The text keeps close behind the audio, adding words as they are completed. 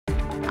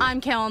I'm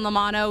Kaylin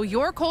Lamano,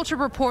 your culture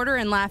reporter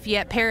in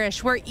Lafayette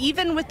Parish, where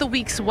even with the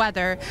week's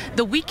weather,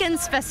 the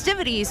weekend's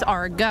festivities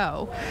are a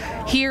go.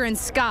 Here in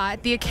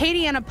Scott, the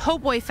Acadiana Po'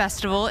 Boy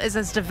Festival is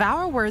as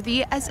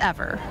devour-worthy as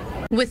ever.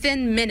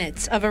 Within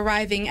minutes of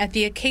arriving at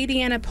the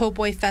Acadiana Po'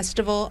 Boy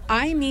Festival,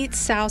 I meet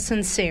Sal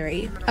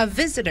Sinceri, a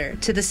visitor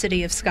to the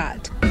city of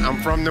Scott.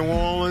 I'm from New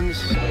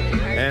Orleans,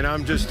 and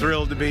I'm just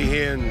thrilled to be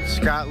here in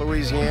Scott,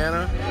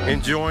 Louisiana,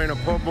 enjoying a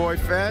Po' Boy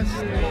Fest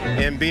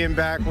and being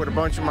back with a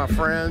bunch of my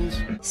friends.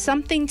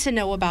 Something to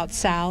know about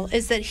Sal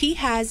is that he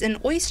has an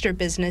oyster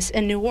business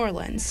in New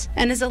Orleans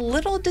and is a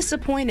little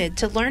disappointed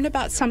to learn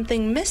about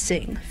something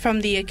missing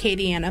from the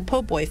Acadiana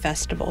Po' Boy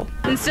Festival.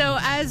 And so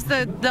as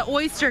the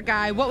oyster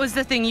guy, what was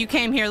the thing you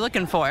came here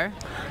looking for?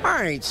 All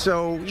right,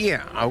 so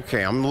yeah,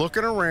 okay, I'm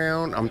looking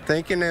around. I'm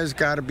thinking there's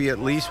got to be at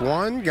least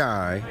one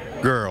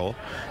girl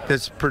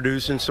that's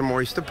producing some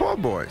oyster po'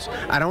 boys.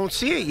 I don't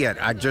see it yet.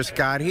 I just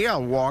got here. I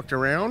walked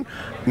around.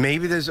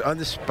 Maybe there's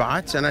other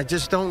spots, and I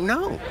just don't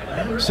know.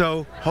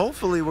 So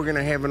hopefully we're going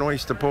to have an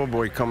oyster po'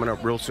 boy coming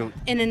up real soon.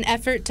 In an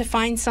effort to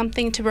find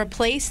something to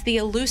replace the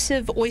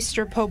elusive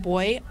oyster po'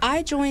 boy,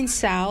 I joined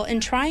Sal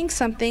in trying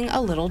something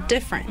a little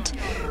different.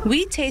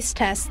 We taste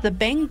test the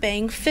Bang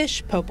Bang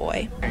fish po'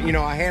 boy. You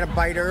know, I had a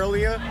bite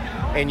earlier,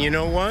 and you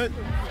know what?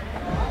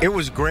 It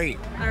was great.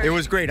 Right. It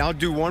was great. I'll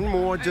do one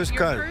more just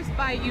because. Your first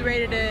bite, you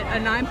rated it a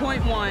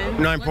 9.1.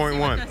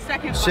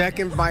 9.1.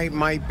 Second bite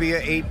might be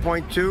a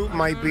 8.2,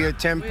 might be a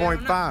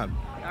 10.5.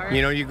 Right.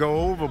 You know, you go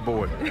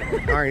overboard.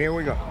 All right, here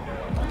we go.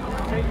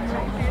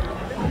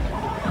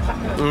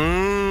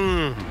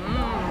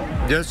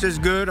 Just as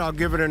good. I'll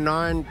give it a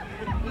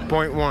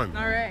 9.1.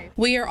 All right.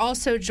 We are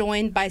also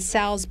joined by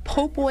Sal's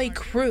Po' Boy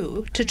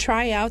crew to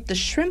try out the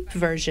shrimp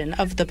version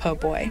of the Po'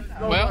 Boy.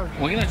 Well,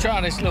 we're going to try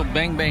this little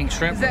Bang Bang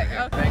shrimp. Is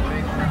that, okay. Bang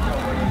Bang shrimp.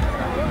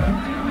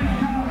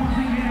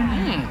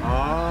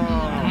 All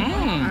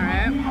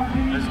right.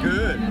 That's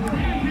good.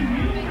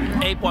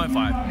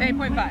 8.5.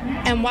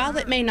 8.5. And while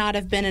it may not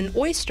have been an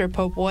oyster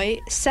po' boy,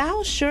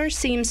 Sal sure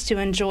seems to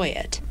enjoy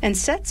it and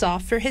sets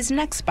off for his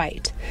next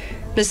bite.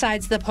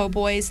 Besides the po'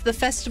 boys, the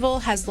festival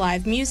has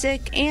live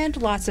music and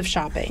lots of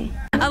shopping.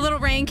 A little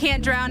rain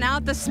can't drown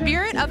out the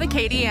spirit of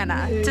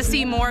Acadiana. To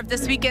see more of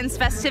this weekend's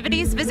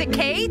festivities, visit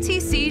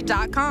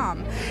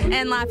KATC.com.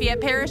 In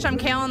Lafayette Parish, I'm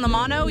Kaylin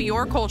Lamano,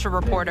 your culture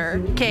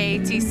reporter,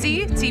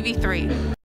 KATC TV3.